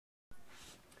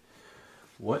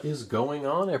What is going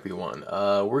on, everyone?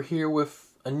 We're here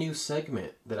with a new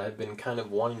segment that I've been kind of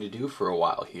wanting to do for a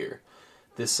while here.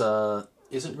 This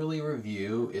isn't really a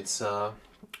review, it's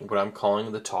what I'm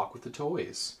calling the Talk with the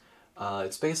Toys.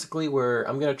 It's basically where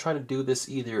I'm going to try to do this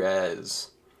either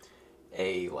as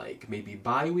a maybe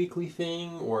bi-weekly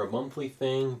thing or a monthly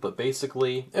thing, but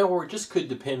basically, or it just could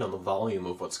depend on the volume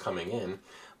of what's coming in.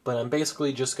 But I'm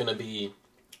basically just going to be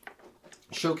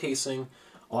showcasing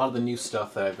a lot of the new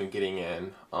stuff that I've been getting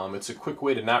in. It's a quick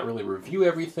way to not really review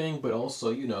everything, but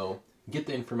also, get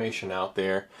the information out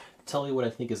there, tell you what I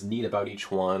think is neat about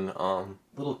each one,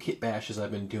 little kit bashes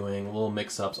I've been doing, little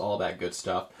mix-ups, all that good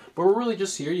stuff. But we're really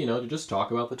just here, to just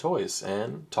talk about the toys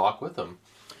and talk with them.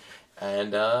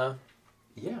 And,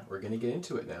 yeah, we're going to get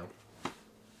into it now.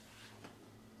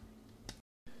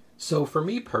 So for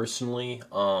me personally,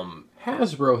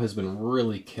 Hasbro has been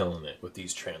really killing it with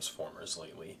these Transformers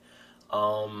lately.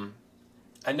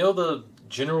 I know the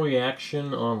general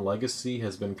reaction on Legacy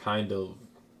has been kind of,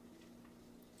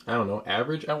 I don't know,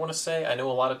 average, I want to say. I know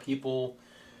a lot of people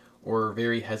were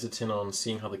very hesitant on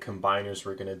seeing how the combiners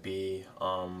were going to be,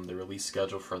 the release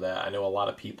schedule for that. I know a lot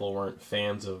of people weren't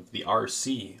fans of the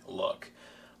RC look.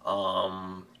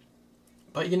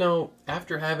 But,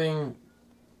 after having...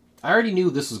 I already knew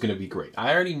this was going to be great.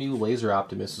 I already knew Laser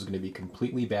Optimus was going to be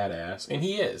completely badass, and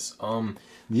he is.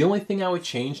 The only thing I would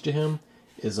change to him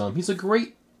is he's a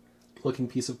great looking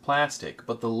piece of plastic,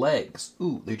 but the legs,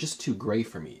 ooh, they're just too gray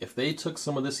for me. If they took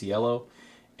some of this yellow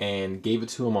and gave it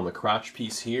to him on the crotch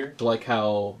piece here, like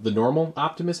how the normal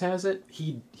Optimus has it,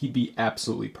 he'd be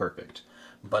absolutely perfect.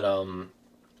 But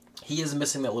he is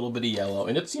missing that little bit of yellow,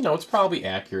 and it's, it's probably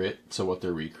accurate to what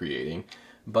they're recreating.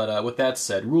 But with that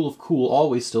said, rule of cool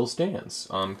always still stands,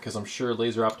 because I'm sure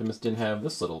Laser Optimus didn't have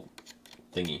this little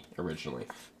thingy originally,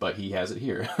 but he has it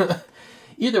here.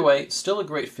 Either way, still a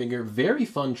great figure, very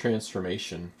fun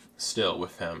transformation still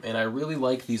with him, and I really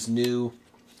like these new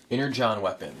Energon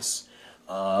weapons.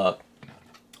 I'll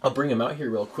bring them out here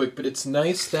real quick, but it's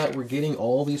nice that we're getting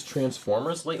all these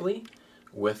Transformers lately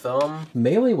with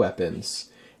melee weapons.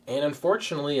 And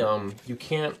unfortunately, you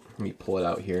can't, let me pull it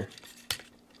out here.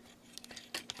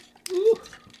 Ooh.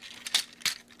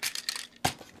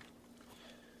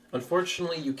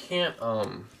 Unfortunately, you can't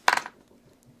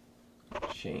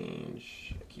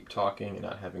change. I keep talking and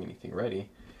not having anything ready,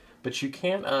 but you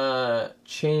can't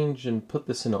change and put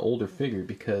this in an older figure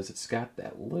because it's got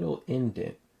that little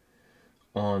indent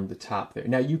on the top there.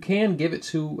 Now you can give it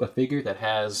to a figure that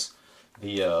has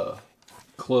the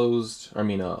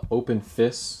open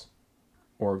fists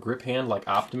or grip hand like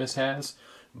Optimus has,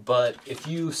 but if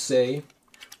you say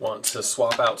want to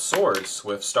swap out swords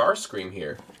with Starscream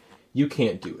here, you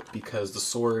can't do it because the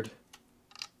sword,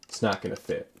 it's not going to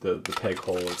fit. The peg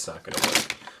hole, it's not going to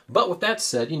work. But with that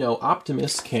said,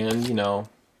 Optimus can,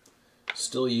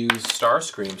 still use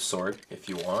Starscream's sword if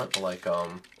you want.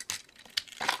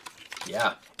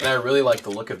 Yeah. And I really like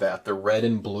the look of that. The red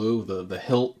and blue, the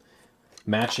hilt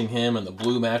matching him and the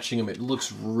blue matching him. It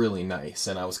looks really nice.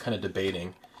 And I was kind of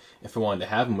debating if I wanted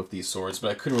to have him with these swords, but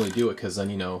I couldn't really do it because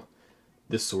then,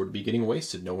 this sword would be getting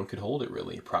wasted. No one could hold it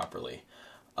really properly.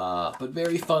 But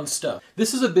very fun stuff.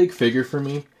 This is a big figure for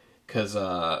me because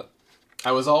I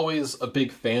was always a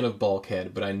big fan of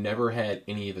Bulkhead, but I never had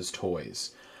any of his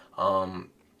toys.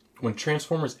 When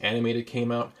Transformers Animated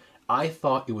came out, I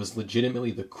thought it was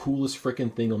legitimately the coolest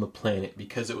frickin' thing on the planet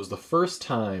because it was the first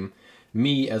time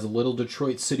me, as a little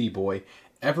Detroit city boy,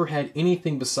 ever had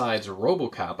anything besides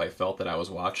RoboCop I felt that I was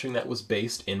watching that was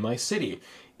based in my city.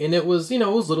 And it was, it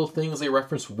was little things. They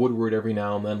referenced Woodward every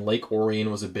now and then. Lake Orion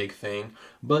was a big thing.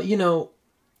 But,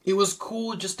 it was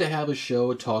cool just to have a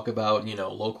show talk about,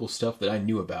 local stuff that I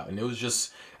knew about. And it was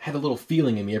just, had a little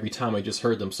feeling in me every time I just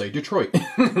heard them say Detroit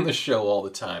in the show all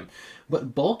the time.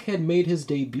 But Bulkhead made his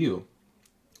debut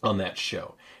on that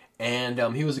show. And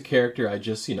he was a character I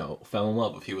just, fell in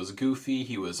love with. He was goofy.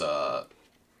 He was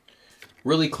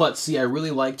really klutzy. I really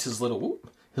liked his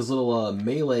little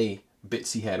melee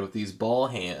bits he had with these ball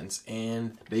hands,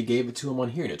 and they gave it to him on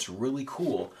here, and it's really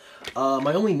cool.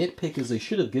 My only nitpick is they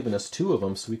should have given us two of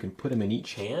them so we can put them in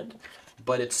each hand,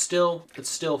 but it's still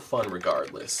fun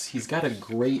regardless. He's got a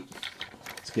great,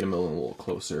 let's get him a little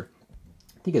closer.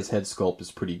 I think his head sculpt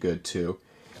is pretty good too.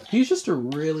 He's just a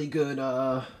really good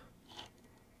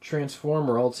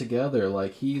Transformer altogether.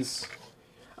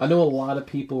 I know a lot of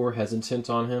people were hesitant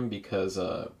on him because,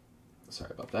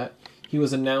 sorry about that. He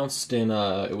was announced and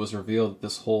it was revealed that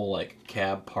this whole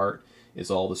cab part is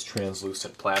all this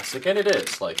translucent plastic, and it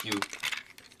is.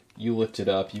 You lift it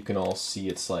up, you can all see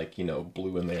it's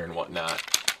blue in there and whatnot.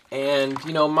 And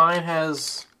mine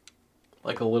has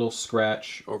like a little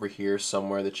scratch over here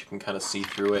somewhere that you can kind of see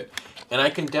through it. And I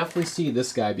can definitely see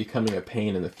this guy becoming a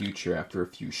pain in the future after a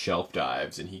few shelf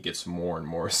dives and he gets more and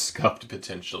more scuffed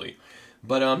potentially.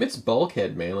 But it's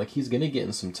Bulkhead, man. Like, he's gonna get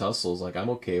in some tussles. Like, I'm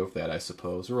okay with that, I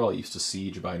suppose. We're all used to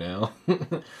Siege by now.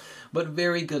 But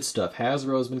very good stuff.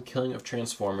 Hasbro's been killing of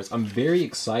Transformers. I'm very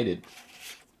excited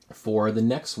for the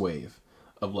next wave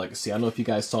of Legacy. I don't know if you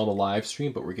guys saw the live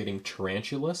stream, but we're getting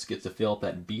Tarantulas, get to fill up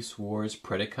that Beast Wars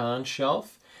Predacon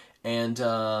shelf. And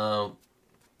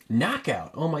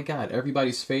Knockout, oh my god,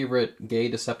 everybody's favorite gay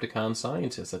Decepticon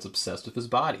scientist that's obsessed with his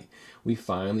body. We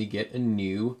finally get a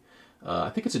new, I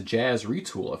think it's a Jazz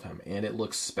retool of him, and it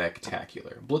looks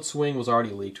spectacular. Blitzwing was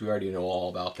already leaked, we already know all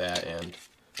about that, and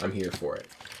I'm here for it.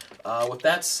 With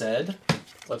that said,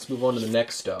 let's move on to the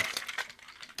next stuff.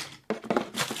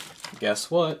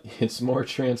 Guess what? It's more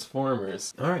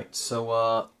Transformers. Alright, so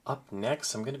up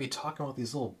next, I'm going to be talking about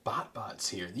these little bots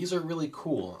here. These are really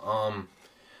cool.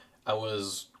 I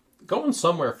was going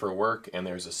somewhere for work, and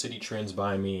there's a City Trends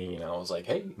by me, and I was like,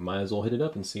 hey, might as well hit it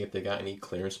up and see if they got any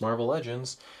clearance Marvel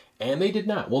Legends. And they did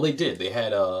not. Well, they did. They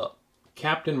had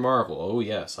Captain Marvel. Oh,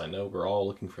 yes, I know we're all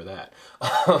looking for that.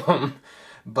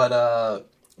 But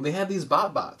they had these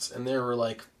bots, and there were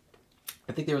like,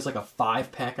 I think there was like a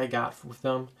 5-pack I got with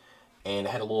them. And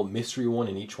it had a little mystery one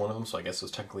in each one of them, so I guess it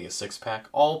was technically a 6-pack.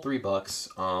 All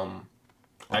 $3.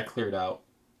 I cleared out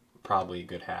probably a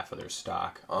good half of their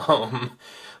stock.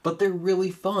 But they're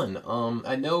really fun.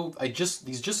 I know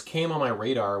these just came on my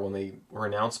radar when they were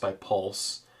announced by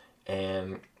Pulse,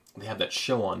 and they have that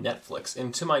show on Netflix.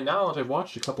 And to my knowledge, I've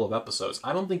watched a couple of episodes.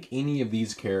 I don't think any of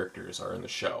these characters are in the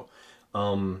show.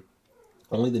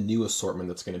 Only the new assortment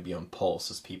that's going to be on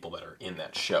Pulse is people that are in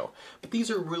that show. But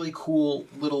these are really cool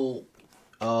little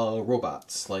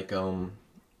robots. Like,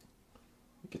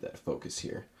 get that focus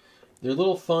here. They're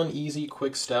little fun, easy,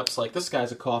 quick steps. Like, this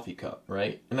guy's a coffee cup,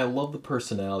 right? And I love the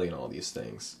personality in all these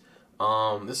things.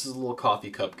 This is a little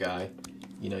coffee cup guy.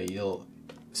 You know, he'll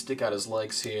stick out his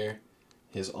legs here.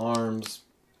 His arms.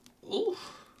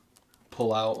 Oof.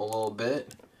 Pull out a little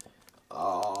bit.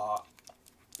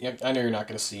 Yeah, I know you're not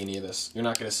going to see any of this. You're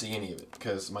not going to see any of it,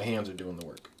 because my hands are doing the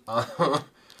work.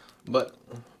 But,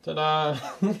 ta-da!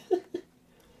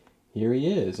 Here he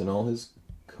is in all his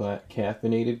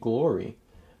caffeinated glory.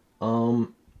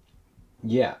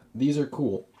 Yeah, these are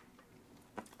cool.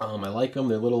 I like them.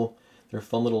 They're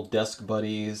fun little desk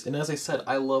buddies. And as I said,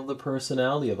 I love the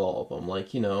personality of all of them.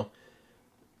 Like, you know,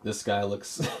 this guy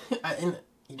looks... and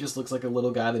he just looks like a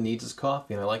little guy that needs his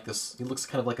coffee. And I like this. He looks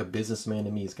kind of like a businessman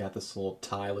to me. He's got this little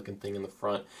tie-looking thing in the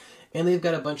front. And they've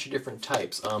got a bunch of different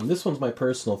types. This one's my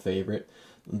personal favorite.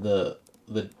 The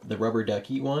rubber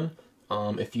ducky one.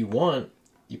 If you want,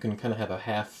 you can kind of have a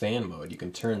half fan mode. You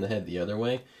can turn the head the other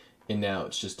way. And now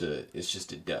it's just a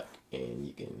duck. And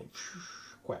you can...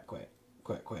 Quack, quack,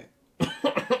 quack, quack.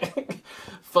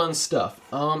 Fun stuff.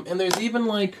 And there's even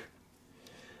like...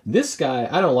 This guy,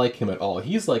 I don't like him at all.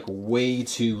 He's like way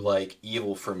too like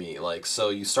evil for me. Like, so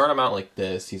you start him out like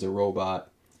this. He's a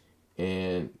robot.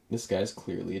 And this guy's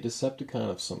clearly a Decepticon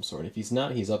of some sort. If he's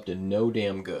not, he's up to no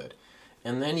damn good.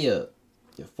 And then you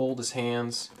fold his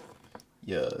hands.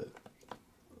 You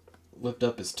lift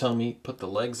up his tummy. Put the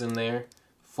legs in there.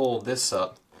 Fold this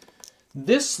up.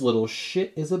 This little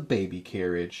shit is a baby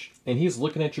carriage. And he's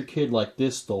looking at your kid like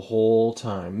this the whole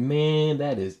time. Man,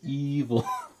 that is evil.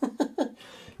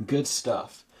 Good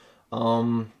stuff.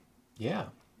 Yeah.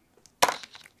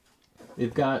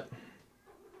 They've got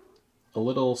a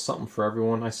little something for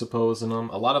everyone, I suppose, in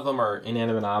them. A lot of them are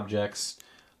inanimate objects.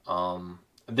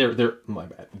 They're my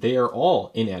bad. They are all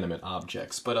inanimate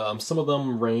objects, but some of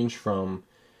them range from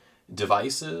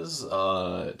devices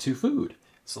to food.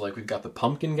 So like we've got the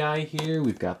pumpkin guy here,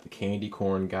 we've got the candy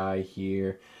corn guy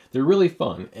here. They're really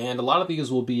fun, and a lot of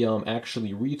these will be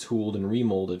actually retooled and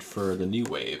remolded for the new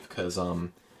wave, because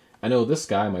I know this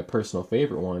guy, my personal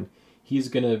favorite one, he's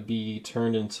gonna be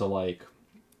turned into like,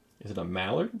 is it a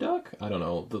mallard duck? I don't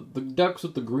know. The ducks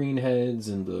with the green heads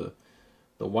and the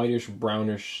whitish,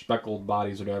 brownish, speckled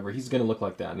bodies, whatever. He's gonna look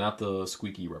like that, not the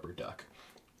squeaky rubber duck.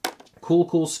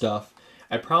 Cool stuff.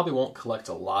 I probably won't collect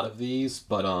a lot of these,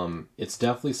 but it's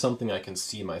definitely something I can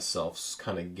see myself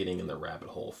kind of getting in the rabbit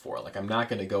hole for. Like, I'm not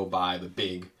gonna go buy the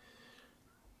big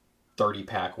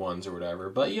 30-pack ones or whatever,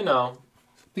 but you know,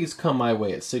 if these come my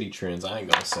way at City Trends, I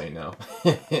ain't gonna say no.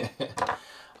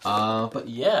 But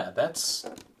yeah, that's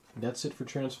it for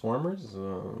Transformers.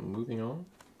 Moving on.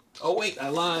 Oh wait, I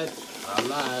lied.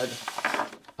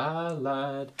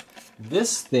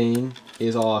 This thing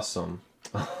is awesome.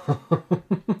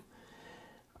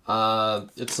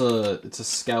 It's a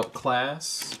Scout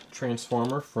class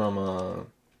Transformer from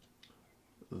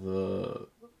the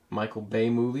Michael Bay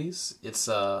movies. It's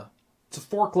a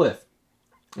forklift,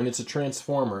 and it's a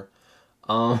transformer.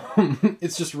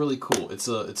 It's just really cool. It's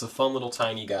a fun little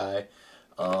tiny guy.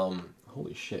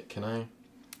 Holy shit! Can I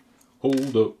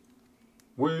hold up?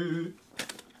 Wait.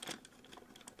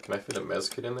 Can I fit a mez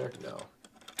kit in there? No.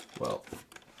 Well,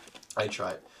 I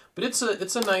tried. But it's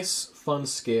a nice, fun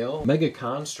scale. Mega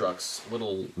Constructs,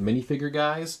 little minifigure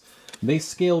guys, they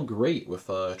scale great with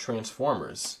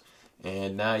Transformers.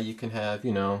 And now you can have,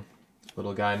 you know,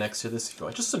 little guy next to this if you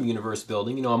want. Just some universe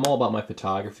building. You know, I'm all about my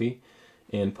photography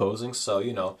and posing. So,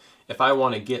 you know, if I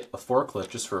want to get a forklift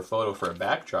just for a photo for a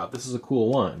backdrop, this is a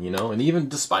cool one, you know. And even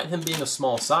despite him being a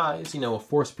small size, you know, a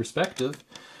forced perspective,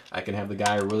 I can have the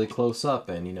guy really close up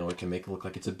and, you know, it can make it look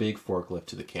like it's a big forklift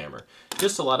to the camera.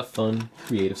 Just a lot of fun,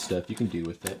 creative stuff you can do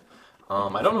with it.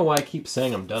 I don't know why I keep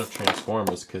saying I'm done with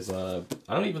Transformers, because I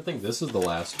don't even think this is the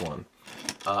last one.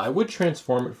 I would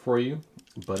transform it for you,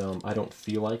 but I don't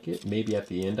feel like it. Maybe at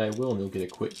the end I will, and you'll get a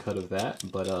quick cut of that.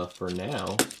 But for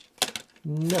now,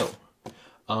 no.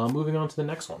 Moving on to the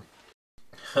next one.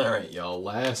 Alright, y'all.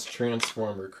 Last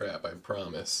Transformer crap, I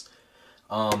promise.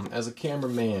 As a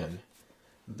cameraman,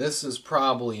 this is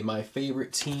probably my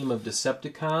favorite team of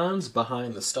Decepticons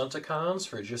behind the Stunticons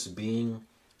for just being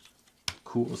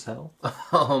cool as hell.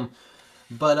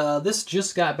 But this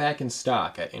just got back in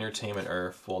stock at Entertainment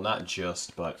Earth. Well, not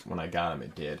just, but when I got them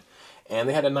it did. And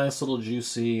they had a nice little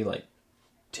juicy, like,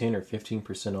 10 or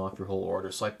 15% off your whole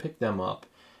order. So I picked them up.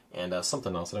 And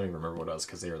something else, I don't even remember what it was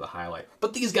because they were the highlight.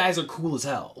 But these guys are cool as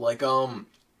hell. Like,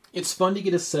 it's fun to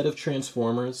get a set of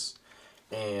Transformers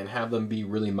and have them be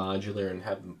really modular and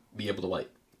have them be able to, like,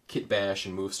 kit bash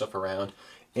and move stuff around.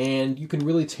 And you can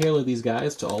really tailor these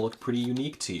guys to all look pretty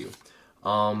unique to you.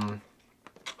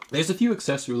 There's a few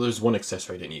accessories. There's one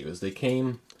accessory I didn't use. They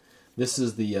came... This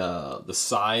is the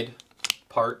side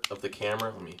part of the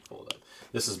camera. Let me pull it up.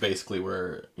 This is basically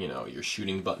where, you know, your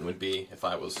shooting button would be if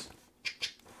I was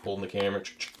holding the camera,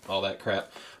 all that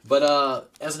crap. But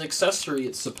as an accessory,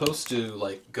 it's supposed to,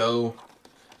 like, go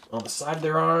on the side of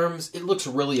their arms. It looks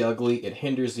really ugly. It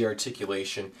hinders the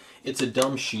articulation. It's a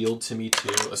dumb shield to me,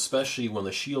 too, especially when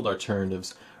the shield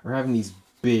alternatives are having these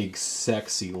big,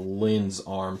 sexy lens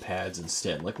arm pads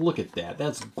instead. Like, look at that.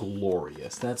 That's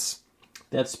glorious.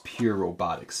 That's pure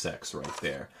robotic sex right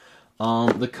there.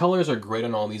 The colors are great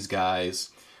on all these guys.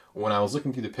 When I was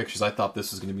looking through the pictures, I thought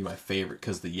this was going to be my favorite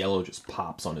because the yellow just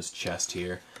pops on his chest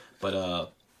here.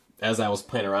 But as I was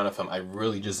playing around with him, I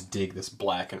really just dig this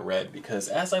black and red because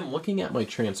as I'm looking at my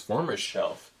Transformers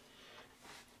shelf,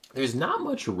 there's not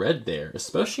much red there,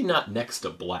 especially not next to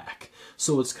black.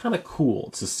 So it's kind of cool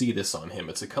to see this on him.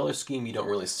 It's a color scheme you don't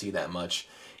really see that much.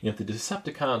 And if the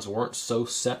Decepticons weren't so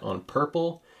set on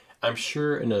purple, I'm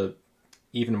sure in a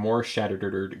even more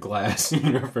shattered glass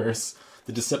universe,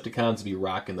 the Decepticons would be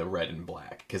rocking the red and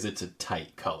black, because it's a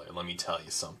tight color, let me tell you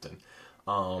something.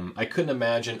 I couldn't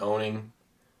imagine owning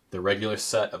the regular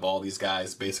set of all these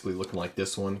guys basically looking like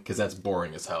this one, because that's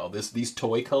boring as hell. These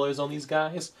toy colors on these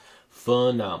guys,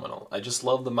 phenomenal. I just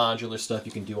love the modular stuff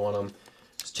you can do on them.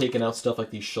 Just taking out stuff like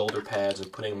these shoulder pads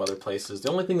and putting them other places. The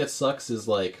only thing that sucks is,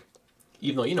 like,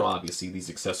 even though, you know, obviously these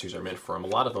accessories are meant for them, a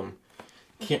lot of them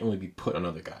can't really be put on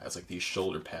other guys, like these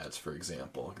shoulder pads, for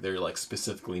example. They're, like,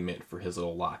 specifically meant for his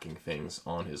little locking things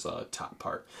on his top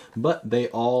part. But they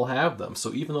all have them,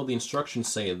 so even though the instructions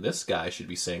say this guy should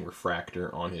be saying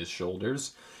refractor on his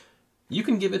shoulders, you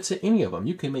can give it to any of them.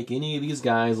 You can make any of these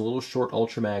guys a little short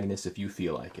Ultra Magnus if you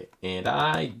feel like it, and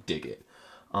I dig it.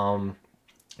 The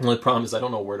only problem is I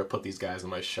don't know where to put these guys on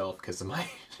my shelf because my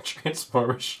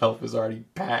Transformer shelf is already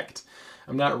packed.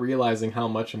 I'm not realizing how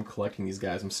much I'm collecting these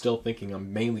guys. I'm still thinking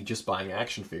I'm mainly just buying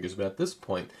action figures, but at this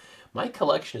point, my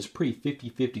collection is pretty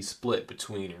 50-50 split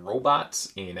between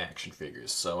robots and action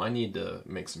figures, so I need to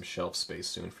make some shelf space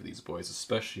soon for these boys,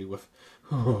 especially with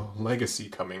Legacy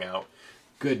coming out.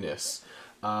 Goodness.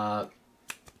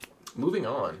 Moving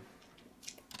on.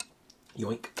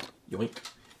 Yoink, yoink,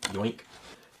 yoink.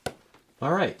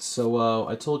 Alright, so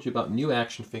I told you about new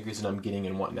action figures that I'm getting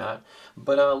and whatnot,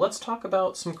 but let's talk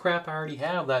about some crap I already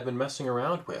have that I've been messing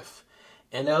around with.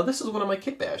 And this is one of my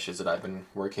kit bashes that I've been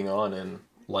working on and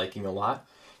liking a lot.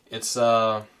 It's,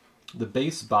 the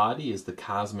base body is the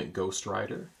Cosmic Ghost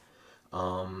Rider.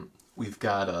 We've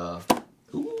got,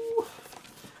 ooh,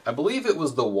 I believe it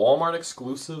was the Walmart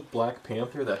exclusive Black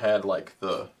Panther that had, like,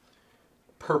 the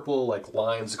purple, like,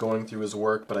 lines going through his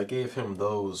work, but I gave him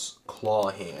those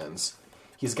claw hands.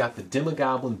 He's got the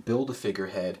Demogoblin Build-A-Figure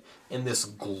head, and this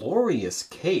glorious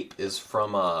cape is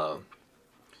from,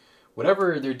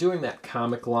 whatever, they're doing that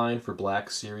comic line for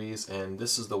Black Series, and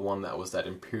this is the one that was that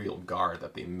Imperial Guard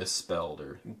that they misspelled,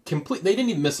 or they didn't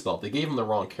even misspell it, they gave him the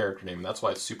wrong character name, and that's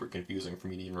why it's super confusing for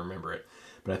me to even remember it.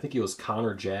 But I think it was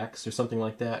Connor Jax or something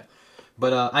like that.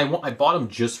 But I bought him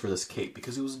just for this cape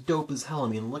because it was dope as hell. I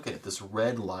mean, look at it, this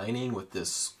red lining with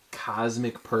this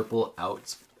cosmic purple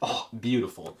out. Oh,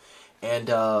 beautiful.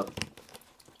 And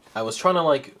I was trying to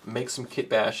like make some kit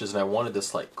bashes, and I wanted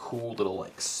this like cool little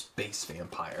like space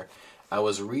vampire. I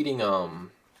was reading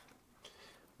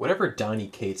whatever Donny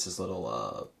Cates'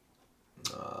 little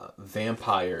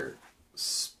vampire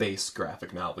space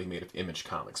graphic novel he made of Image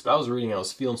Comics. But I was reading, I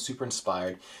was feeling super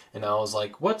inspired, and I was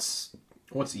like, what's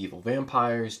evil?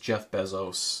 Vampires, Jeff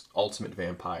Bezos, Ultimate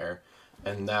Vampire.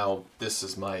 And now this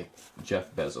is my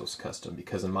Jeff Bezos custom,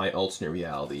 because in my alternate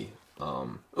reality,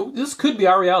 this could be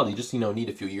our reality, just, need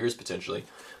a few years potentially.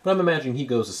 But I'm imagining he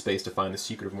goes to space to find the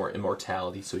secret of more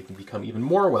immortality so he can become even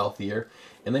more wealthier.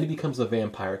 And then he becomes a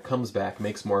vampire, comes back,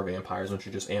 makes more vampires, which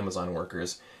are just Amazon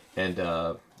workers. And,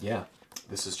 yeah,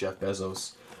 this is Jeff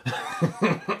Bezos.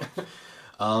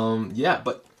 Yeah,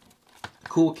 but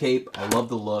cool cape. I love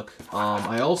the look.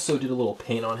 I also did a little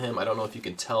paint on him. I don't know if you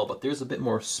can tell, but there's a bit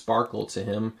more sparkle to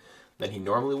him than he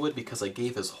normally would, because I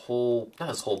gave his whole, not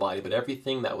his whole body, but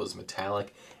everything that was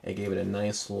metallic, I gave it a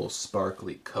nice little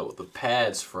sparkly coat. The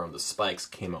pads from the spikes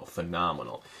came out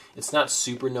phenomenal. It's not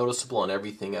super noticeable on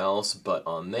everything else, but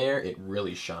on there, it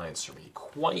really shines for me.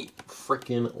 Quite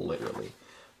frickin' literally.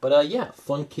 But yeah,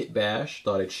 fun kit bash.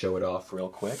 Thought I'd show it off real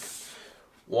quick.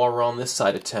 While we're on this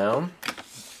side of town,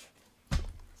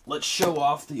 let's show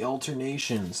off the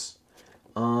alternations.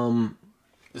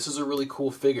 This is a really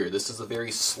cool figure. This is a very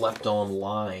slept-on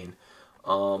line.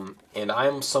 And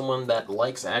I'm someone that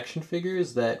likes action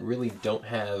figures that really don't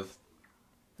have,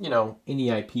 any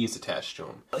IPs attached to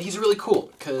them. He's really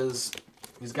cool, because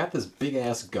he's got this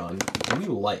big-ass gun, and we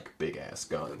like big-ass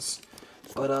guns.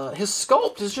 But his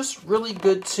sculpt is just really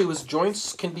good, too. His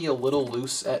joints can be a little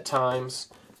loose at times,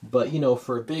 but,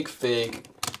 for a big fig,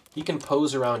 he can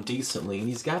pose around decently, and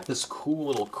he's got this cool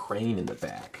little crane in the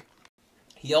back.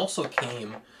 He also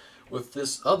came with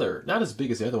this other, not as big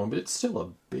as the other one, but it's still a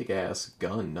big-ass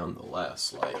gun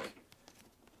nonetheless. Like,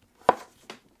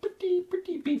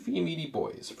 pretty beefy, meaty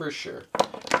boys, for sure.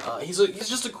 He's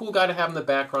just a cool guy to have in the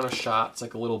background of shots,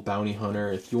 like a little bounty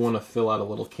hunter. If you want to fill out a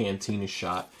little cantina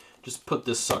shot, just put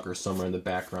this sucker somewhere in the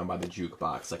background by the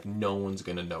jukebox. Like, no one's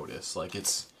gonna notice. Like,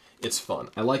 it's fun.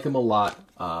 I like him a lot.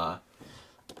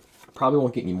 Probably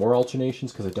won't get any more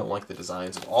alternations because I don't like the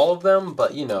designs of all of them,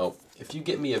 but if you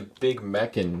get me a big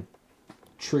mech in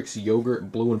Trix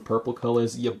Yogurt blue and purple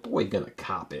colors, your boy gonna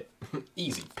cop it.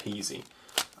 Easy peasy.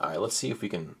 Alright, let's see if we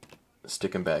can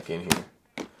stick him back in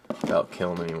here without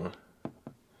killing anyone.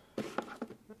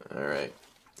 Alright.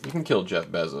 You can kill Jeff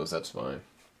Bezos, that's fine.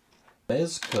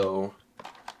 Mezco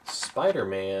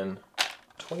Spider-Man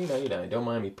 2099. Don't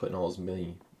mind me putting all his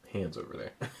many hands over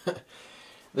there.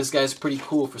 This guy's pretty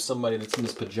cool for somebody that's in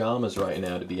his pajamas right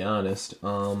now, to be honest.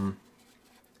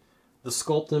 The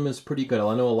sculpting is pretty good.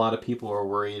 I know a lot of people are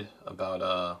worried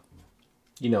about,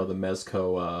 the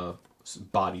Mezco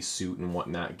bodysuit and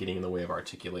whatnot getting in the way of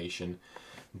articulation.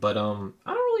 But I don't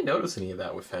really notice any of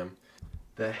that with him.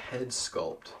 The head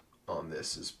sculpt on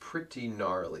this is pretty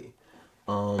gnarly.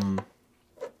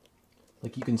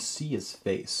 Like, you can see his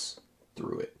face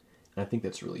through it. And I think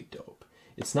that's really dope.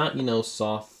 It's not,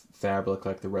 soft fabric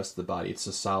like the rest of the body. It's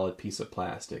a solid piece of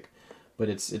plastic. But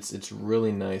it's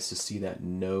really nice to see that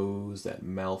nose, that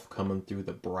mouth coming through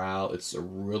the brow. It's a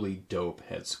really dope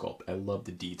head sculpt. I love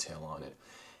the detail on it.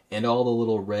 And all the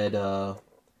little red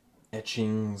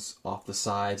etchings off the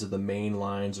sides of the main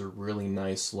lines are really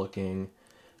nice looking.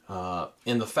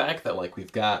 And the fact that, like,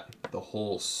 we've got the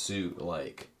whole suit,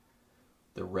 like,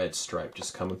 the red stripe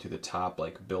just coming through the top,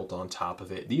 like, built on top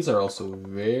of it. These are also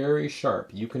very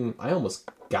sharp. I almost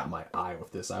got my eye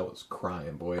with this. I was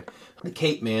crying, boy. The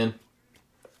cape, man.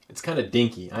 It's kind of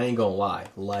dinky, I ain't gonna lie.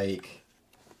 Like,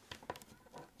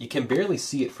 you can barely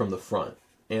see it from the front,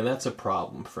 and that's a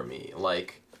problem for me.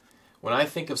 Like, when I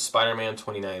think of Spider-Man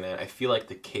 2099, I feel like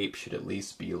the cape should at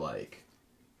least be, like,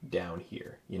 down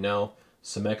here,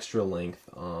 Some extra length,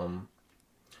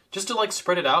 just to, like,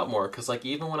 spread it out more, because, like,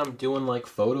 even when I'm doing, like,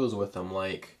 photos with him,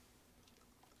 like,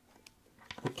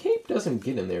 the cape doesn't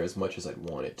get in there as much as I'd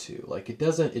want it to. Like, it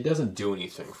doesn't do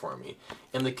anything for me.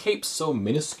 And the cape's so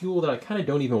minuscule that I kind of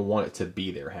don't even want it to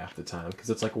be there half the time. Because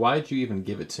it's like, why'd you even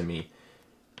give it to me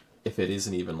if it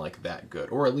isn't even, like, that good?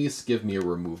 Or at least give me a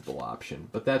removable option.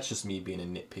 But that's just me being a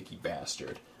nitpicky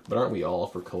bastard. But aren't we all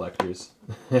for collectors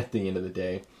at the end of the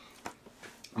day?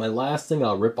 My last thing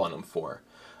I'll rip on him for.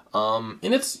 And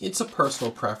it's a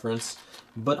personal preference,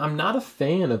 but I'm not a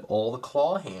fan of all the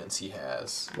claw hands he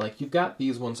has. Like, you've got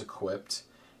these ones equipped,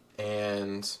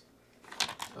 and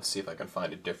let's see if I can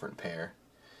find a different pair.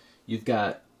 You've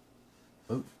got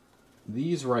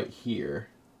these right here,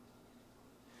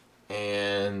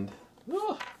 and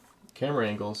camera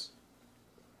angles.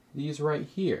 These right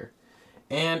here.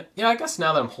 And, yeah, I guess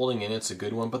now that I'm holding it, it's a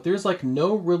good one, but there's, like,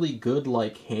 no really good,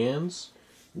 like, hands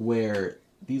where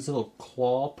these little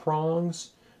claw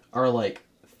prongs are, like,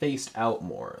 faced out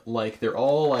more. Like, they're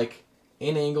all, like,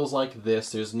 in angles like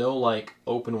this. There's no, like,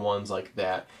 open ones like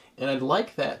that. And I'd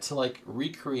like that to, like,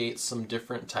 recreate some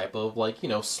different type of, like, you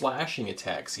know, slashing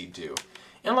attacks he'd do.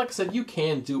 And like I said, you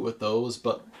can do it with those,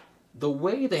 but the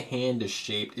way the hand is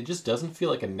shaped, it just doesn't feel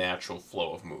like a natural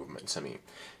flow of movement to me.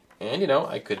 And, you know,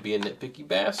 I could be a nitpicky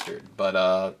bastard,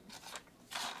 but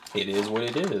it is what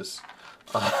it is.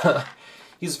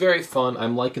 He's very fun.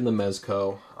 I'm liking the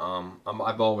Mezco.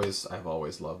 I've always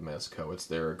loved Mezco.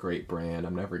 They're a great brand.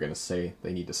 I'm never gonna say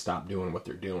they need to stop doing what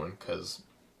they're doing, because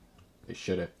they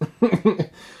shouldn't.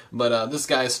 But this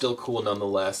guy is still cool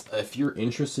nonetheless. If you're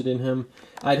interested in him,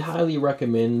 I'd highly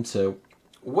recommend to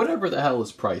whatever the hell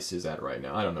his price is at right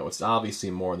now. I don't know. It's obviously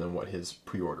more than what his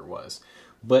pre-order was.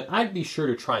 But I'd be sure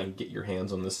to try and get your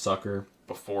hands on this sucker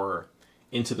before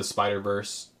Into the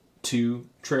Spider-Verse 2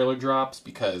 trailer drops,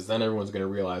 because then everyone's going to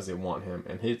realize they want him,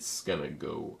 and it's going to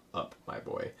go up, my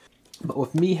boy. But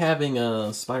with me having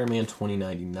Spider-Man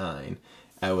 2099,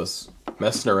 I was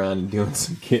messing around and doing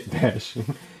some kit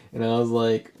bashing, and I was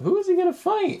like, who is he going to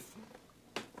fight?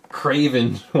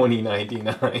 Craven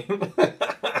 2099.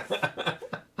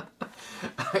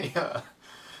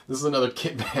 This is another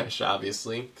kit bash,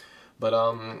 obviously. But,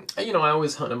 you know, I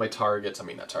always hunt at my Targets,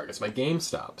 my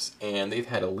GameStops, and they've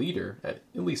had a leader at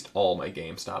least all my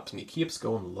GameStops, and he keeps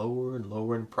going lower and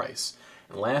lower in price.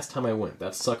 And last time I went,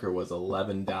 that sucker was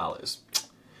 $11.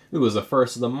 It was the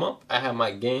first of the month. I had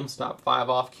my GameStop 5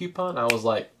 off coupon. I was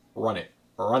like, run it,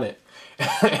 run it.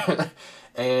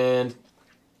 And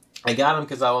I got him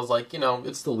because I was like, you know,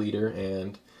 it's the leader,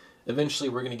 and eventually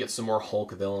we're going to get some more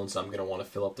Hulk villains. I'm going to want to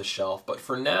fill up the shelf. But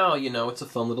for now, you know, it's a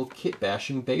fun little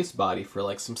kit-bashing base body for,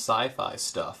 like, some sci-fi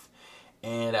stuff.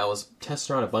 And I was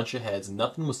testing around a bunch of heads.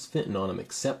 Nothing was fitting on him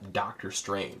except Doctor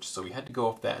Strange. So we had to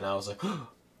go with that. And I was like,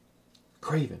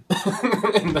 Craven.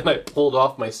 And then I pulled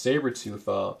off my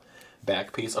Sabretooth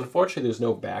back piece. Unfortunately, there's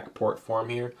no back port for him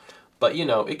here. But, you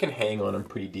know, it can hang on him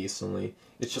pretty decently.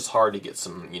 It's just hard to get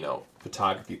some, you know,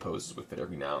 photography poses with it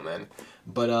every now and then.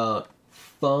 But,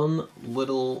 fun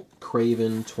little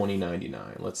Craven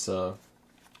 2099. Let's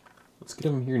get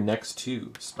him here next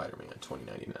to Spider-Man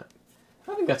 2099.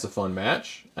 I think that's a fun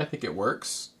match. I think it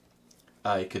works.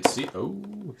 I could see. Oh,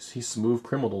 he smooth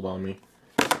criminaled on me.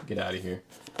 Get out of here.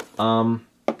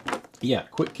 Yeah,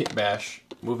 quick kit bash.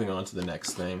 Moving on to the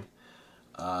next thing.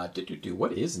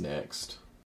 What is next?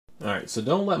 All right, so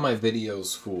don't let my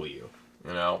videos fool you.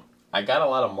 You know, I got a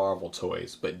lot of Marvel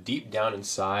toys, but deep down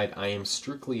inside, I am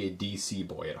strictly a DC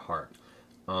boy at heart.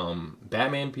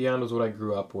 Batman Beyond was what I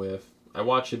grew up with. I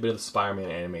watched a bit of the Spider-Man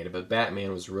animated, but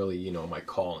Batman was really, you know, my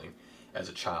calling as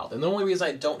a child. And the only reason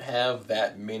I don't have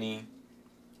that many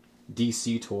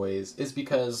DC toys is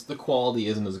because the quality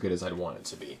isn't as good as I'd want it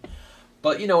to be.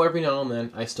 But, you know, every now and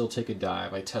then, I still take a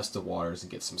dive. I test the waters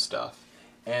and get some stuff.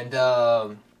 And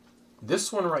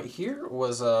this one right here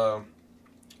was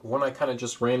one I kind of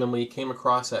just randomly came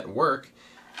across at work.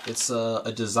 It's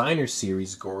a designer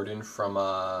series Gordon from,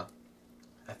 I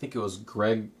think it was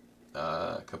Greg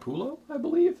Capullo, I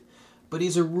believe. But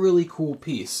he's a really cool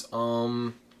piece.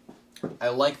 I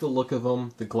like the look of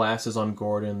him. The glasses on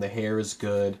Gordon. The hair is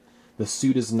good. The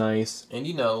suit is nice. And,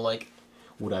 you know, like,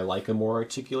 would I like a more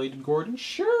articulated Gordon?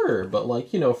 Sure. But,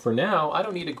 like, you know, for now, I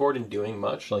don't need a Gordon doing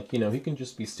much. Like, you know, he can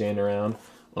just be standing around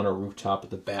on a rooftop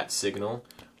at the Bat Signal.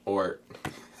 Or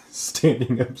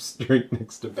standing up straight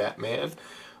next to Batman.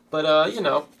 But, you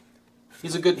know,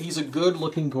 he's a good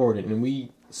looking Gordon. And we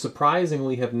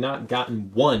surprisingly have not gotten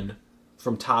one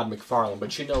from Todd McFarlane.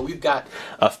 But, you know, we've got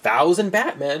 1,000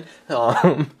 Batmen.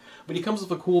 But he comes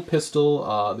with a cool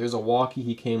pistol. There's a walkie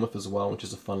he came with as well, which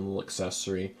is a fun little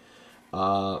accessory.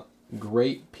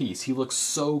 Great piece. He looks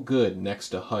so good next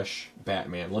to Hush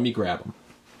Batman. Let me grab him.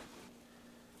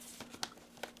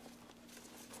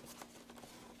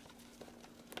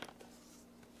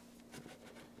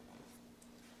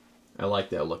 I like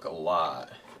that look a lot.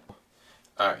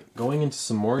 Alright, going into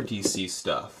some more DC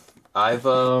stuff. I've,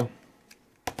 you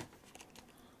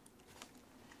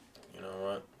know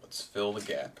what? Let's fill the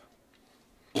gap.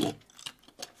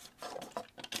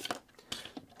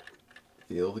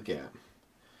 Fill the gap.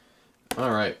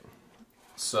 Alright.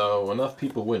 So enough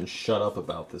people wouldn't shut up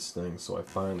about this thing, so I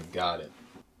finally got it.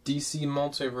 DC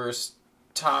Multiverse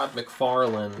Todd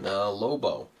McFarlane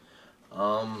Lobo.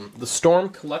 The Storm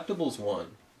Collectibles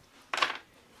one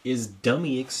is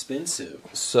dummy expensive,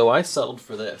 so I settled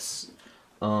for this.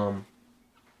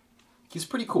 He's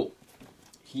pretty cool.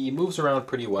 He moves around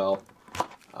pretty well.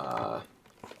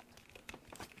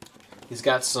 He's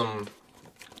got some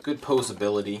good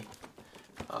posability.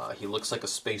 He looks like a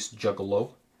space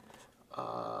juggalo.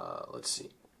 Let's see.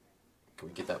 Can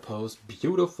we get that pose?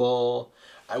 Beautiful.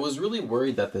 I was really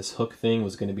worried that this hook thing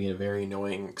was going to be a very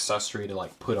annoying accessory to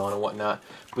like put on and whatnot,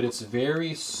 but it's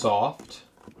very soft,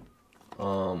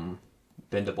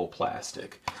 bendable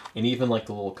plastic, and even like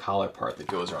the little collar part that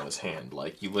goes around his hand,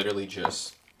 like you literally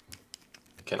just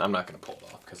can. I'm not going to pull it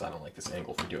off because I don't like this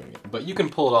angle for doing it, but you can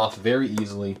pull it off very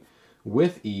easily,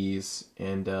 with ease,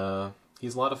 and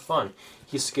he's a lot of fun.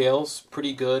 He scales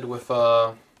pretty good with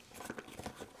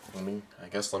let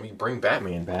me bring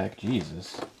Batman back.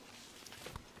 Jesus.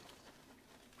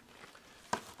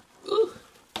 Ugh.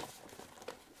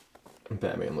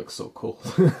 Batman looks so cool.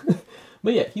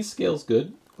 But yeah, he scales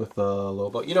good with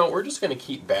Lobo. You know, we're just going to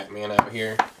keep Batman out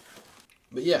here.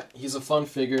 But yeah, he's a fun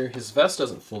figure. His vest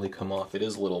doesn't fully come off. It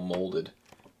is a little molded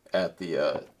at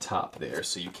the top there,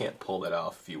 so you can't pull that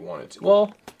off if you wanted to.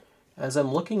 Well, as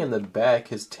I'm looking in the back,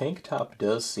 his tank top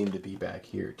does seem to be back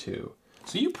here too.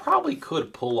 So you probably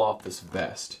could pull off this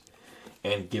vest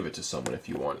and give it to someone if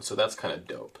you wanted. So that's kind of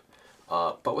dope.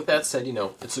 But with that said, you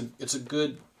know, it's a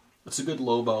good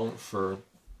Lobo for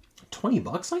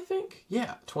 $20, I think.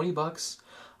 Yeah, $20.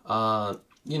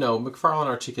 You know, McFarlane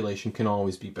articulation can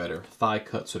always be better. Thigh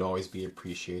cuts would always be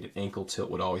appreciated. Ankle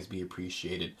tilt would always be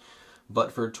appreciated.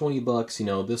 But for $20, you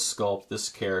know, this sculpt, this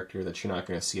character that you're not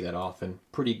going to see that often,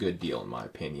 pretty good deal in my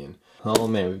opinion. Oh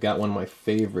man, we've got one of my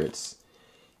favorites.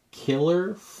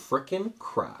 Killer frickin'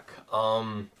 Croc.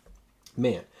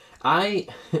 Man,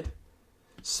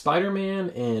 Spider-Man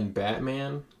and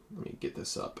Batman, let me get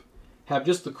this up, have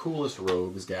just the coolest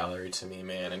rogues gallery to me,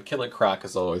 man. And Killer Croc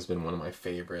has always been one of my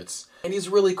favorites. And he's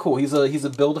really cool. He's a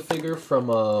Build-A-Figure from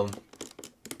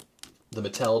the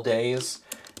Mattel days.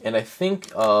 And I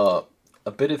think a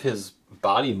bit of his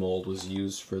body mold was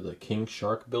used for the King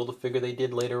Shark Build-A-Figure they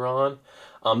did later on.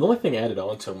 The only thing added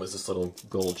onto him was this little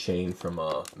gold chain from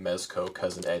Mezco,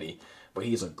 Cousin Eddie. But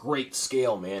he's a great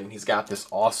scale, man. He's got this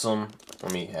awesome...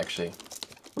 Let me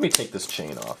take this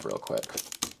chain off real quick.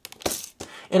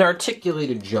 An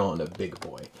articulated jaw and a big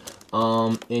boy.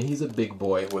 And he's a big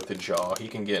boy with a jaw. He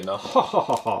can get in a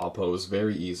ha-ha-ha-ha pose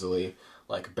very easily.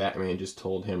 Like Batman just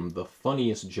told him the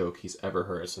funniest joke he's ever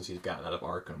heard since he's gotten out of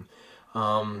Arkham.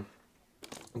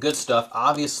 Good stuff.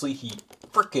 Obviously, he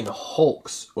frickin'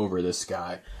 hulks over this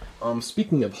guy.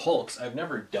 Speaking of hulks, I've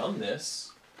never done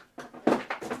this.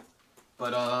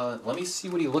 But, let me see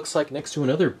what he looks like next to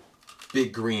another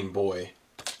big green boy.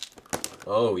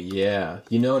 Oh, yeah.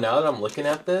 You know, now that I'm looking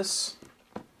at this,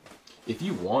 if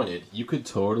you wanted, you could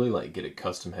totally, like, get a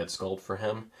custom head sculpt for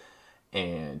him.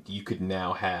 And you could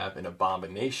now have an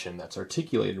Abomination that's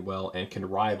articulated well and can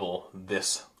rival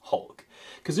this Hulk.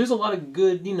 Because there's a lot of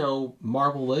good, you know,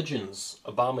 Marvel Legends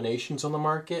Abominations on the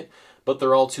market, but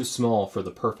they're all too small for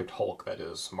the perfect Hulk that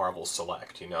is Marvel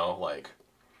Select, you know? Like,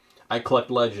 I collect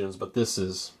Legends, but this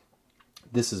is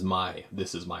my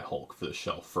Hulk for the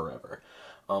shelf forever.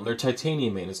 Their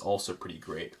Titanium Man is also pretty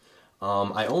great.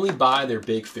 I only buy their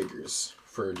big figures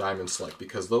for Diamond Select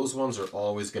because those ones are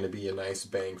always going to be a nice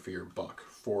bang for your buck,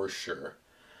 for sure.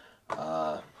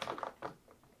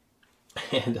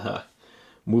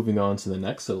 Moving on to the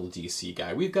next little DC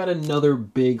guy, we've got another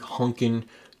big hunkin'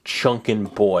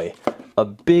 chunkin' boy. A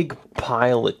big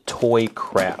pile of toy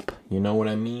crap, you know what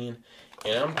I mean?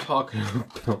 And I'm talking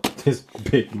about this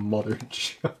big mother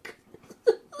chuck.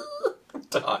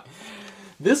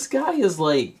 This guy is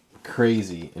like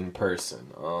crazy in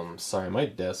person. Sorry, my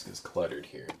desk is cluttered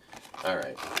here.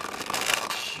 Alright.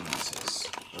 Jesus.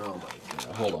 Oh my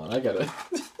god. Hold on, I gotta...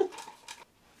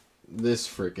 This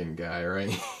freaking guy,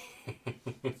 right?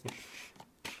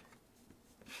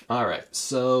 Alright,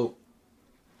 so...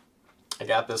 I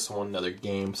got this one, another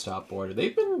GameStop order.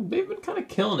 They've been kind of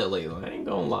killing it lately, I ain't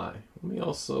gonna lie. Let me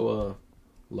also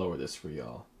lower this for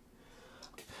y'all.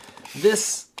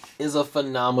 This is a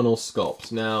phenomenal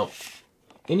sculpt. Now,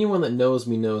 anyone that knows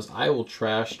me knows I will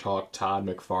trash talk Todd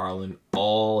McFarlane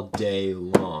all day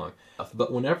long.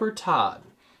 But whenever Todd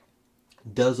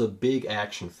does a big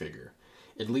action figure,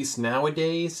 at least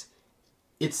nowadays,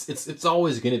 it's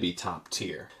always going to be top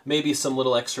tier. Maybe some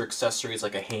little extra accessories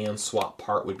like a hand swap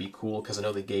part would be cool, because I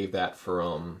know they gave that for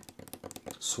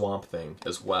Swamp Thing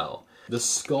as well. The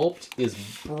sculpt is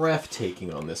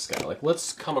breathtaking on this guy. Like,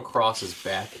 let's come across his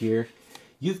back here.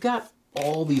 You've got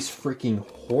all these freaking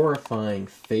horrifying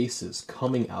faces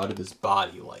coming out of his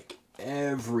body, like,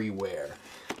 everywhere.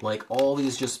 Like, all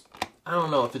these just, I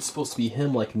don't know if it's supposed to be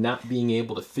him, like, not being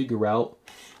able to figure out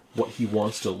what he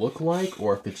wants to look like,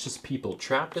 or if it's just people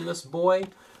trapped in this boy.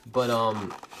 But,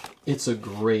 it's a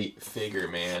great figure,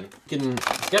 man. He's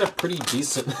got a pretty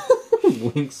decent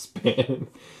wingspan.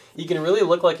 He can really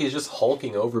look like he's just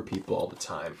hulking over people all the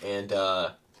time. And,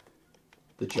 the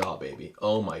jaw, baby.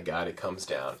 Oh my god, it comes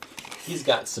down. He's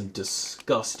got some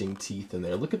disgusting teeth in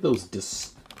there. Look at those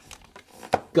disgusting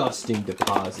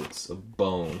deposits of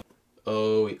bone.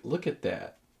 Oh, look at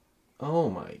that. Oh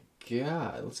my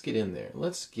god. Let's get in there.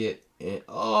 Let's get in.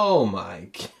 Oh my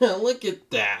god. Look at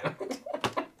that.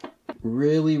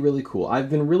 Really, really cool. I've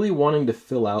been really wanting to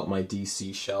fill out my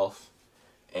DC shelf.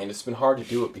 And it's been hard to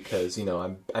do it because, you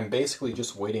know, I'm basically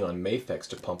just waiting on Mafex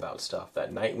to pump out stuff.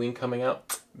 That Nightwing coming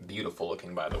out, beautiful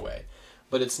looking, by the way.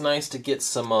 But it's nice to get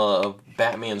some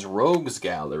Batman's Rogues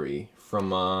Gallery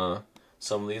from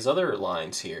some of these other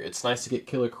lines here. It's nice to get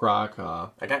Killer Croc.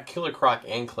 I got Killer Croc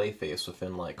and Clayface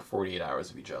within like 48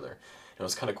 hours of each other. And it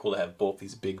was kind of cool to have both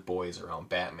these big boys around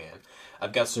Batman.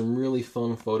 I've got some really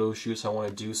fun photo shoots I want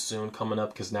to do soon coming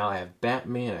up because now I have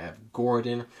Batman, I have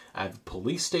Gordon, I have a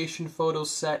police station photo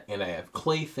set, and I have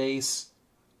Clayface,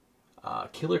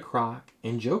 Killer Croc,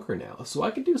 and Joker now. So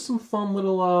I could do some fun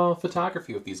little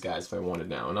photography with these guys if I wanted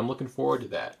now, and I'm looking forward to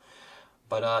that.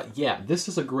 But yeah, this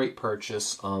is a great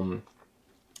purchase. I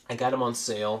got them on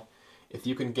sale. If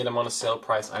you can get them on a sale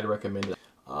price, I'd recommend it.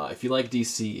 If you like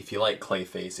DC, if you like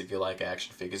Clayface, if you like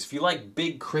action figures, if you like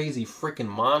big, crazy, freaking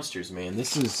monsters, man,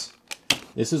 this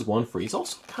is one for you. He's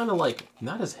also kind of like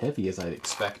not as heavy as I'd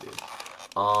expected.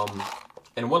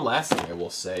 And one last thing I will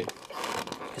say,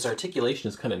 his articulation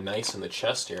is kind of nice in the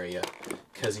chest area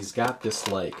because he's got this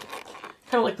like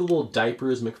kind of like the little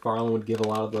diapers McFarlane would give a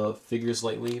lot of the figures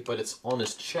lately, but it's on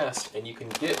his chest and you can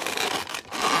get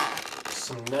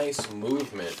some nice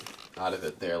movement out of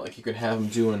it there. Like you can have him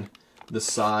doing the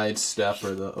side step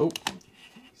or the, oh,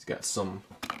 he's got some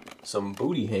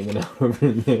booty hanging out over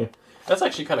in there. That's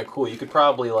actually kind of cool. You could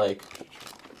probably like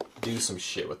do some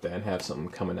shit with that and have something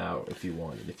coming out if you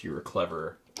wanted, if you were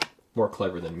clever, more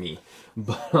clever than me.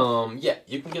 But yeah,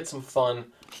 you can get some fun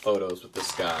photos with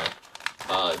this guy.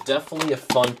 Definitely a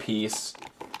fun piece.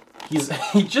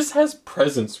 He just has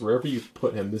presence wherever you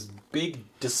put him. This big,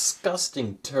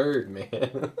 disgusting turd,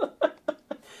 man.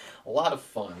 A lot of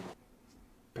fun.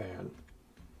 Bad.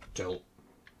 Tilt.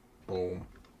 Boom.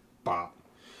 Bop.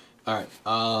 Alright,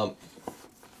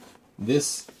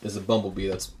 this is a Bumblebee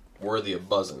that's worthy of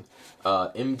buzzing.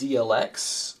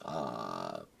 MDLX.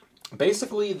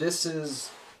 Basically, this is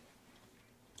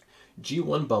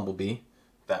G1 Bumblebee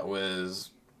that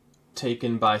was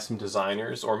taken by some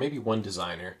designers, or maybe one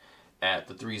designer, at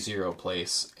the 3-0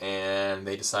 place, and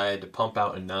they decided to pump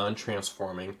out a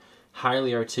non-transforming,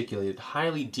 highly articulated,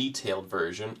 highly detailed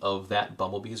version of that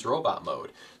Bumblebee's robot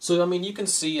mode. So, I mean, you can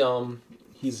see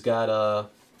he's got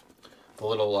the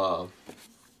little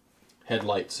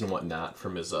headlights and whatnot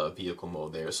from his vehicle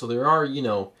mode there. So there are, you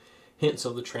know, hints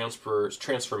of the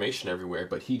transformation everywhere,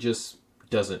 but he just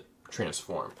doesn't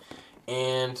transform.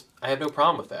 And I have no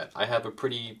problem with that. I have a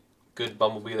pretty good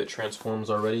Bumblebee that transforms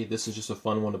already. This is just a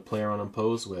fun one to play around and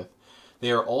pose with.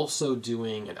 They are also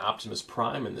doing an Optimus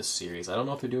Prime in this series. I don't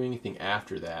know if they're doing anything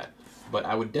after that, but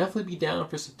I would definitely be down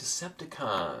for some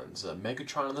Decepticons.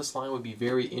 Megatron on this line would be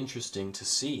very interesting to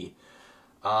see.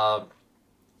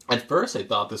 At first I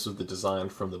thought this was the design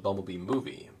from the Bumblebee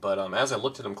movie, but as I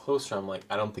looked at him closer, I'm like,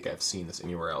 I don't think I've seen this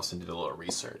anywhere else, and did a little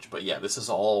research. But yeah, this is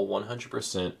all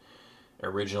 100%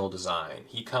 original design.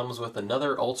 He comes with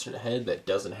another alternate head that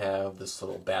doesn't have this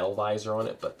little battle visor on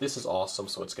it, but this is awesome,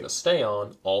 so it's going to stay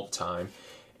on all the time,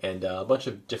 and a bunch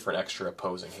of different extra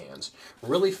opposing hands.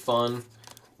 Really fun,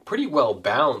 pretty well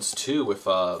balanced too with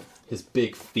his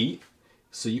big feet,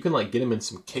 so you can like get him in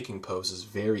some kicking poses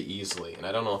very easily, and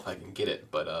I don't know if I can get it,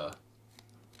 but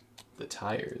the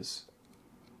tires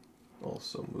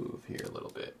also move here a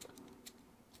little bit.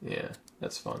 Yeah,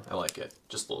 that's fun. I like it.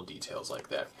 Just little details like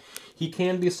that. He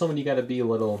can be someone you got to be a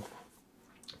little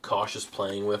cautious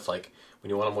playing with. Like, when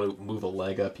you want to move a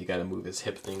leg up, you got to move his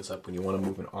hip things up. When you want to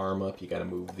move an arm up, you got to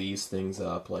move these things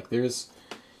up. Like,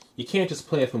 you can't just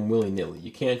play with him willy-nilly.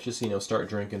 You can't just, you know, start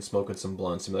drinking, smoking some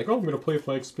blunts, and be like, oh, I'm going to play with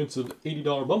my expensive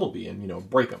 $80 Bumblebee, and, you know,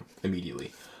 break him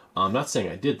immediately. I'm not saying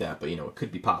I did that, but, you know, it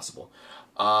could be possible.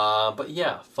 But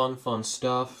yeah, fun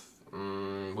stuff.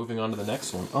 Moving on to the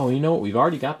next one. Oh, you know what? We've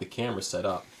already got the camera set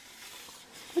up.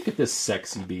 Look at this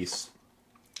sexy beast.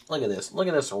 Look at this. Look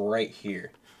at this right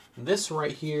here. This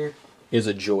right here is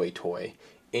a joy toy.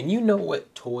 And you know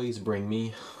what toys bring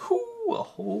me? Whew, a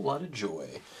whole lot of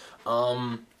joy.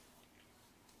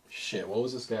 Shit, what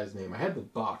was this guy's name? I had the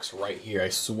box right here, I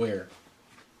swear.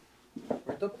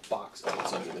 Where'd the box go?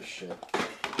 It's under this shit.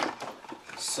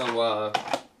 So,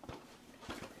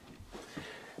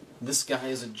 this guy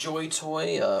is a Joy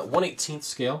toy, 1/18th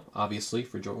scale, obviously,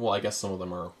 for Joy. Well, I guess some of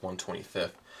them are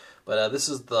 1/25th. But this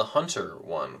is the Hunter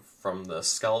one from the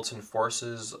Skeleton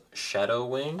Forces Shadow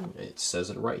Wing. It says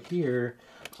it right here.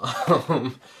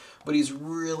 But he's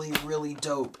really, really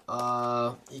dope.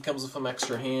 He comes with some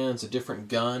extra hands, a different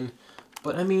gun.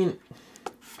 But, I mean,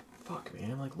 fuck,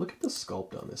 man. Like, look at the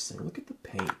sculpt on this thing. Look at the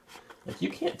paint. Like, you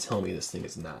can't tell me this thing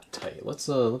is not tight. Let's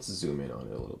zoom in on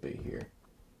it a little bit here.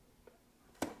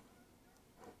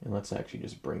 And let's actually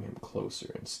just bring him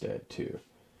closer instead, too.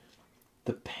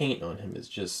 The paint on him is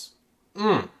just...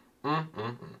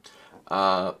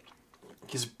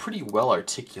 He's pretty well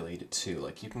articulated, too.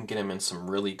 Like, you can get him in some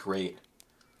really great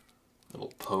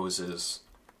little poses.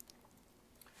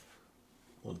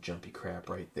 Little jumpy crap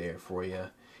right there for you.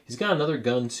 He's got another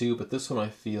gun, too, but this one I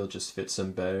feel just fits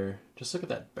him better. Just look at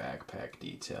that backpack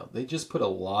detail. They just put a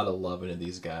lot of love into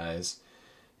these guys.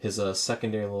 His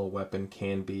secondary little weapon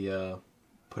can be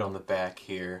put on the back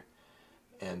here.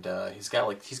 And he's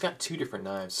got two different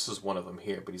knives. This is one of them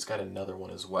here, but he's got another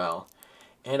one as well.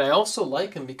 And I also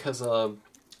like him because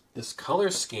this color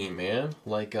scheme, man.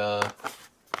 Like,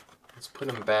 let's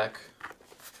put him back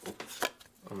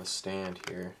on the stand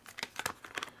here.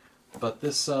 But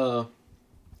this, the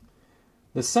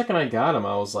second I got him,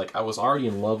 I was already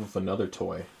in love with another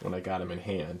toy when I got him in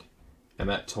hand. And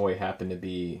that toy happened to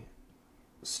be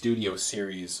Studio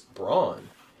Series Brawn.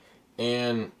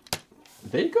 And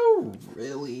they go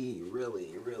really,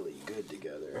 really, really good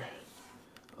together.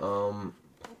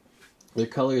 Their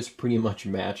colors pretty much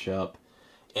match up.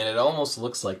 And it almost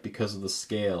looks like, because of the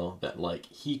scale, that, like,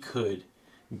 he could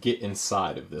get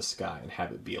inside of this guy and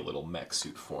have it be a little mech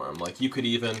suit for him. Like, you could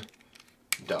even...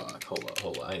 Dog,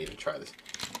 hold on, I need to try this.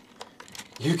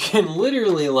 You can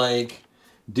literally, like,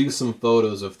 do some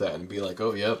photos of that and be like,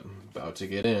 oh, yep, about to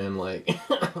get in. Like,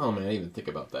 oh, man, I didn't even think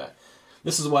about that.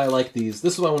 This is why I like these.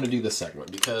 This is why I want to do this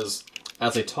segment, because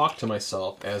as I talk to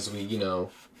myself, as we, you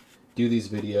know, do these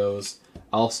videos,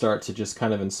 I'll start to just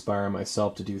kind of inspire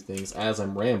myself to do things as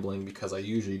I'm rambling, because I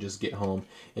usually just get home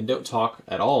and don't talk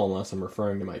at all unless I'm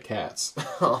referring to my cats.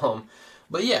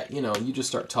 But yeah, you know, you just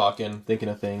start talking, thinking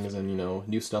of things, and, you know,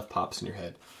 new stuff pops in your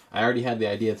head. I already had the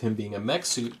idea of him being a mech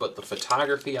suit, but the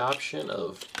photography option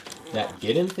of that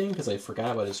get-in thing, because I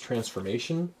forgot about his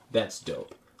transformation, that's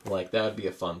dope. Like, that would be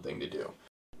a fun thing to do.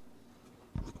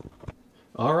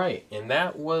 Alright, and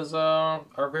that was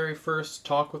our very first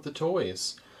talk with the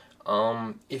toys.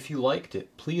 If you liked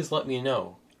it, please let me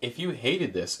know. If you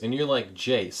hated this and you're like,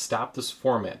 Jay, stop this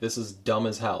format, this is dumb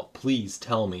as hell, please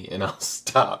tell me and I'll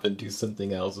stop and do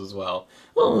something else as well.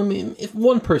 Well, I mean, if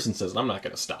one person says it, I'm not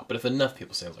going to stop, but if enough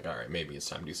people say it, it's like, alright, maybe it's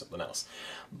time to do something else.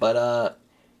 But,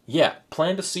 yeah,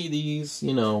 plan to see these,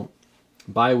 you know,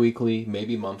 bi-weekly,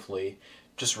 maybe monthly.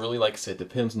 Just really, like I said,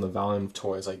 depends on the volume of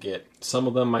toys I get. Some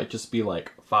of them might just be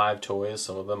like 5 toys,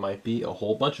 some of them might be a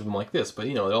whole bunch of them like this, but,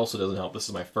 you know, it also doesn't help. This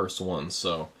is my first one,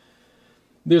 so...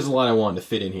 There's a lot I wanted to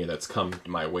fit in here that's come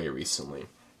my way recently.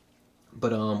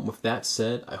 But with that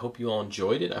said, I hope you all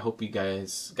enjoyed it. I hope you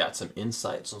guys got some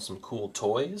insights on some cool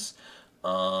toys.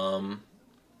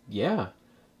 Yeah.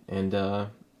 And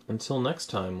until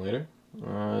next time later,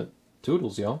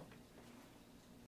 toodles, y'all.